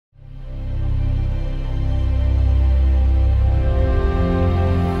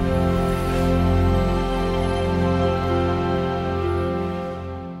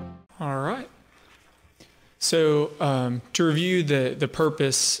To review the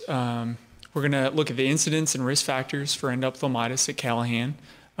purpose, we're going to look at the incidence and risk factors for endophthalmitis at Callahan,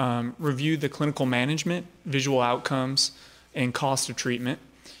 review the clinical management, visual outcomes, and cost of treatment,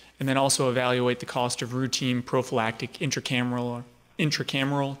 and then also evaluate the cost of routine prophylactic intracameral,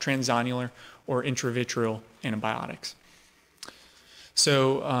 transonular, or intravitreal antibiotics.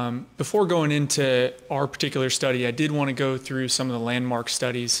 So before going into our particular study, I did want to go through some of the landmark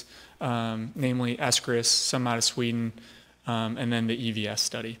studies, namely ESCRIS, some out of Sweden, and then the EVS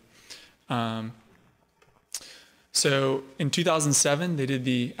study. So in 2007, they did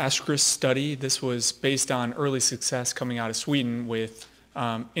the ESCRIS study. This was based on early success coming out of Sweden with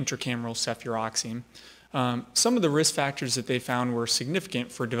intracameral cefuroxime. Some of the risk factors that they found were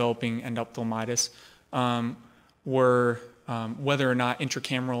significant for developing endophthalmitis were whether or not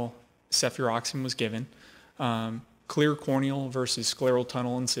intracameral cefuroxime was given, clear corneal versus scleral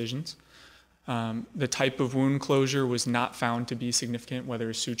tunnel incisions. The type of wound closure was not found to be significant, whether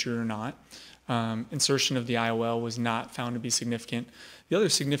it's sutured or not. Insertion of the IOL was not found to be significant. The other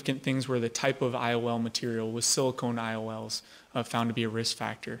significant things were the type of IOL material was silicone IOLs found to be a risk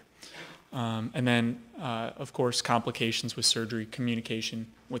factor. And then, of course, complications with surgery, communication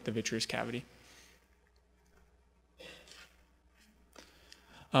with the vitreous cavity.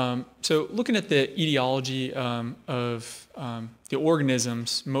 So looking at the etiology of the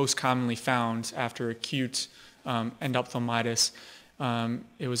organisms most commonly found after acute endophthalmitis,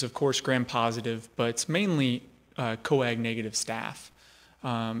 it was, of course, gram-positive, but it's mainly coag-negative staph.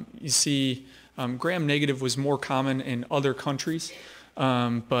 You see, gram-negative was more common in other countries,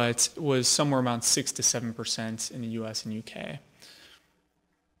 but was somewhere around 6 to 7% in the US and UK.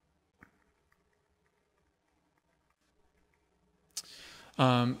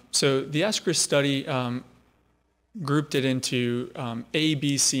 So the ESCRIS study grouped it into A,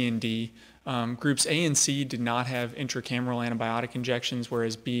 B, C, and D. Groups A and C did not have intracameral antibiotic injections,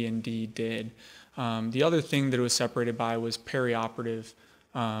 whereas B and D did. The other thing that it was separated by was perioperative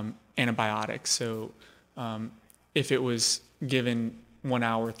antibiotics. So if it was given 1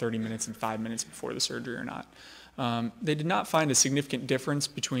 hour, 30 minutes, and 5 minutes before the surgery or not. They did not find a significant difference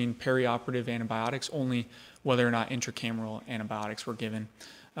between perioperative antibiotics, only whether or not intracameral antibiotics were given.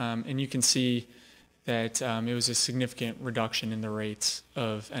 And you can see that it was a significant reduction in the rates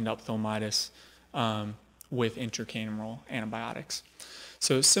of endophthalmitis with intracameral antibiotics.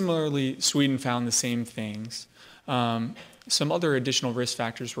 So similarly, Sweden found the same things. Some other additional risk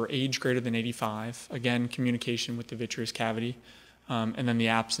factors were age greater than 85, again, communication with the vitreous cavity, and then the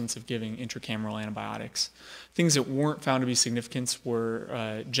absence of giving intracameral antibiotics. Things that weren't found to be significant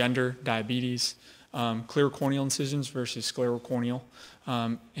were gender, diabetes, clear corneal incisions versus scleral corneal.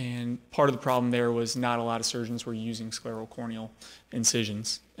 And part of the problem there was not a lot of surgeons were using scleral corneal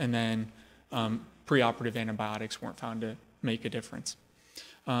incisions. And then preoperative antibiotics weren't found to make a difference.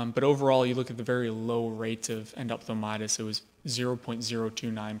 But overall, you look at the very low rate of endophthalmitis, it was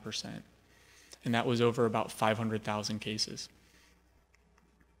 0.029%. And that was over about 500,000 cases.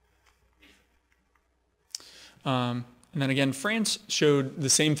 And then again, France showed the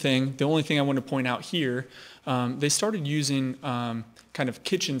same thing. The only thing I want to point out here, they started using kind of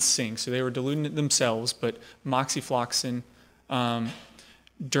kitchen sinks. So they were diluting it themselves, but moxifloxacin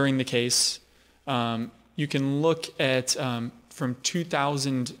during the case. You can look at from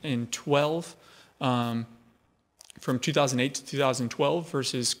 2012, from 2008 to 2012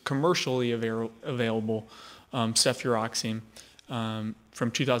 versus commercially available cefuroxime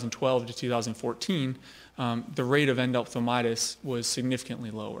from 2012 to 2014. The rate of endophthalmitis was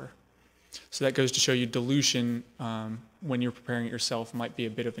significantly lower. So that goes to show you dilution when you're preparing it yourself might be a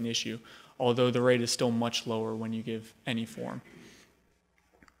bit of an issue, although the rate is still much lower when you give any form.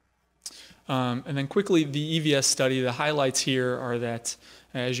 And then quickly, the EVS study, the highlights here are that,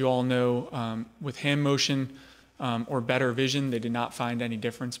 as you all know, with hand motion or better vision, they did not find any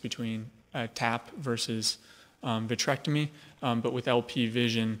difference between TAP versus vitrectomy, but with LP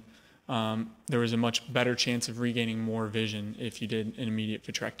vision, there was a much better chance of regaining more vision if you did an immediate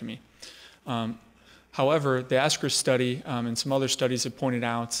vitrectomy. However, the ESCRIS study and some other studies have pointed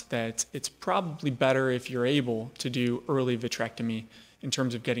out that it's probably better if you're able to do early vitrectomy in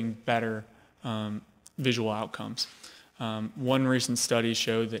terms of getting better visual outcomes. One recent study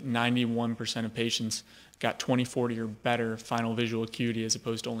showed that 91% of patients got 20/40 or better final visual acuity as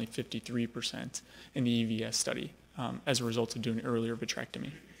opposed to only 53% in the EVS study as a result of doing earlier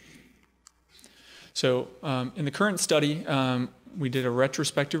vitrectomy. So in the current study, we did a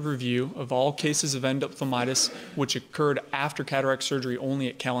retrospective review of all cases of endophthalmitis which occurred after cataract surgery only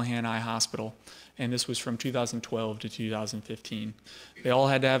at Callahan Eye Hospital. and this was from 2012 to 2015. They all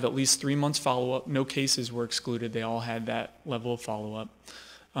had to have at least 3 months follow-up. No cases were excluded. They all had that level of follow-up.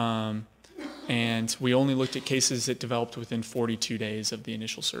 And we only looked at cases that developed within 42 days of the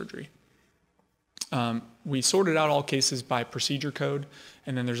initial surgery. We sorted out all cases by procedure code,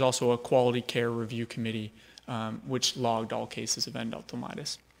 and then there's also a quality care review committee which logged all cases of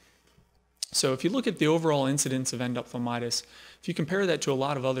endophthalmitis. So if you look at the overall incidence of endophthalmitis, if you compare that to a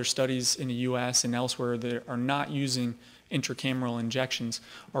lot of other studies in the US and elsewhere that are not using intracameral injections,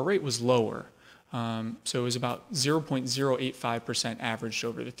 our rate was lower. So it was about 0.085% averaged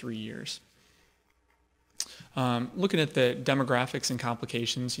over the 3 years. Looking at the demographics and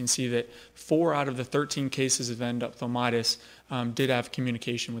complications, you can see that 4 out of the 13 cases of endophthalmitis did have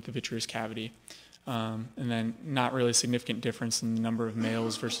communication with the vitreous cavity. And then not really a significant difference in the number of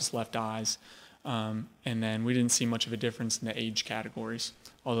males versus left eyes. And then we didn't see much of a difference in the age categories.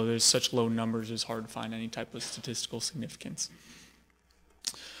 Although there's such low numbers, it's hard to find any type of statistical significance.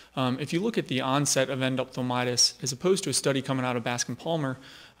 If you look at the onset of endophthalmitis, as opposed to a study coming out of Bascom-Palmer,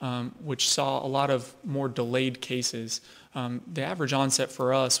 which saw a lot of more delayed cases, the average onset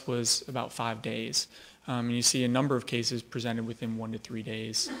for us was about 5 days. And you see a number of cases presented within 1 to 3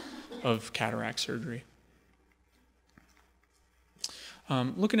 days of cataract surgery.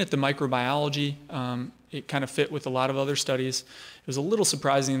 Looking at the microbiology, it kind of fit with a lot of other studies. It was a little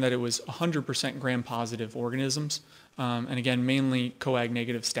surprising that it was 100% gram-positive organisms, and again, mainly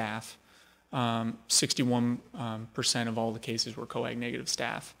coag-negative staph. 61% of all the cases were coag-negative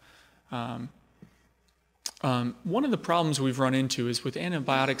staph. One of the problems we've run into is with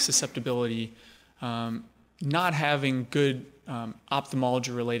antibiotic susceptibility, not having good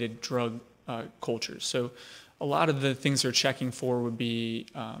ophthalmology-related drug cultures. So a lot of the things they're checking for would be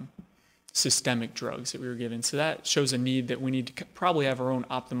systemic drugs that we were given. So that shows a need that we need to probably have our own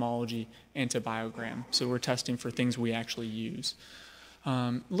ophthalmology antibiogram. So we're testing for things we actually use.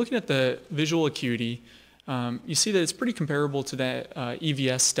 Looking at the visual acuity, you see that it's pretty comparable to that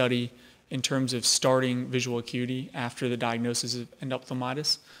EVS study in terms of starting visual acuity after the diagnosis of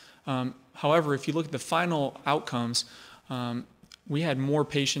endophthalmitis. However, if you look at the final outcomes, we had more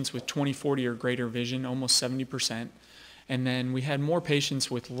patients with 20/40 or greater vision, almost 70%, and then we had more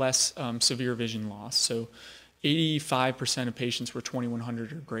patients with less severe vision loss. So 85% of patients were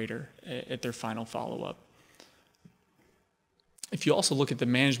 2100 or greater at their final follow-up. If you also look at the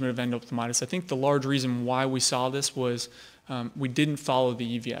management of endophthalmitis, I think the large reason why we saw this was we didn't follow the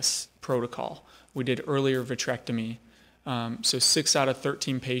EVS protocol. We did earlier vitrectomy. So 6 out of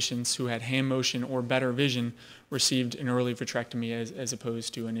 13 patients who had hand motion or better vision received an early vitrectomy as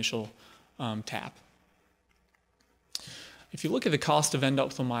opposed to initial TAP. If you look at the cost of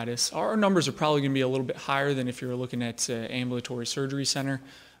endophthalmitis, our numbers are probably going to be a little bit higher than if you were looking at ambulatory surgery center.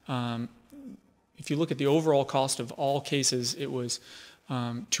 If you look at the overall cost of all cases, it was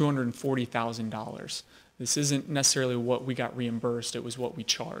 $240,000. This isn't necessarily what we got reimbursed, it was what we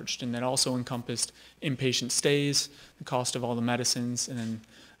charged. And that also encompassed inpatient stays, the cost of all the medicines, and then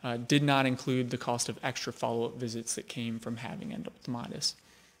did not include the cost of extra follow-up visits that came from having endophthalmitis.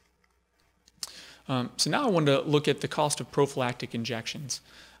 So now I wanted to look at the cost of prophylactic injections.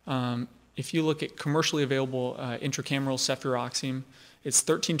 If you look at commercially available intracameral cefuroxime, it's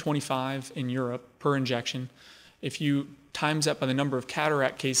 $13.25 in Europe per injection. If you times that by the number of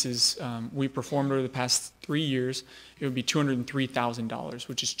cataract cases we performed over the past 3 years, it would be $203,000,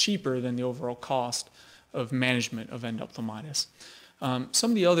 which is cheaper than the overall cost of management of endophthalmitis.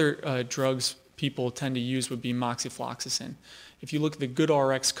 Some of the other drugs people tend to use would be moxifloxacin. If you look at the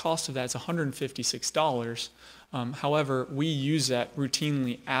GoodRx cost of that, it's $156. However, we use that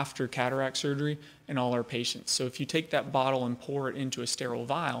routinely after cataract surgery in all our patients. So if you take that bottle and pour it into a sterile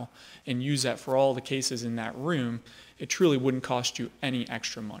vial and use that for all the cases in that room, it truly wouldn't cost you any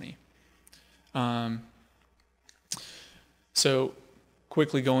extra money. So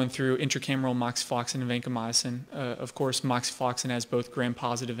quickly going through intracameral moxifloxacin and vancomycin. Of course, moxifloxacin has both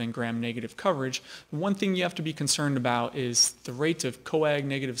gram-positive and gram-negative coverage. One thing you have to be concerned about is the rate of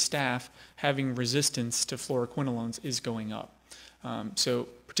coag-negative staph having resistance to fluoroquinolones is going up. So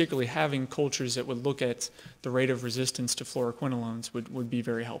particularly having cultures that would look at the rate of resistance to fluoroquinolones would be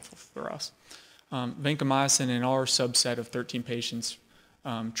very helpful for us. Vancomycin in our subset of 13 patients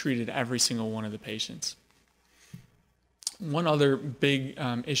treated every single one of the patients. One other big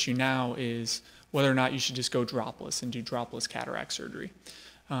issue now is whether or not you should just go dropless and do dropless cataract surgery.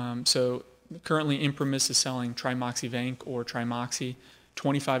 So currently Imprimis is selling Trimoxi-Vanc or Trimoxi.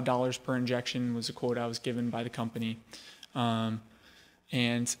 $25 per injection was a quote I was given by the company.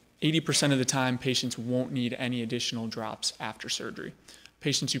 And 80% of the time patients won't need any additional drops after surgery.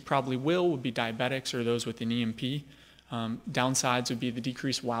 Patients who probably will would be diabetics or those with an EMP. Downsides would be the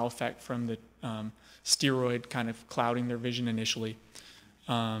decreased wow effect from the steroid kind of clouding their vision initially.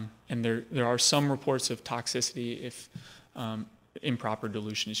 And there are some reports of toxicity if improper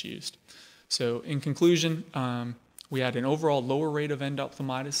dilution is used. So in conclusion, we had an overall lower rate of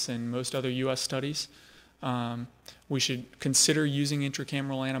endophthalmitis than most other U.S. studies. We should consider using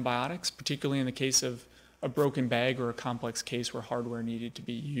intracameral antibiotics, particularly in the case of a broken bag or a complex case where hardware needed to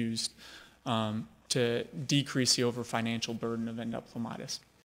be used to decrease the over financial burden of endophthalmitis.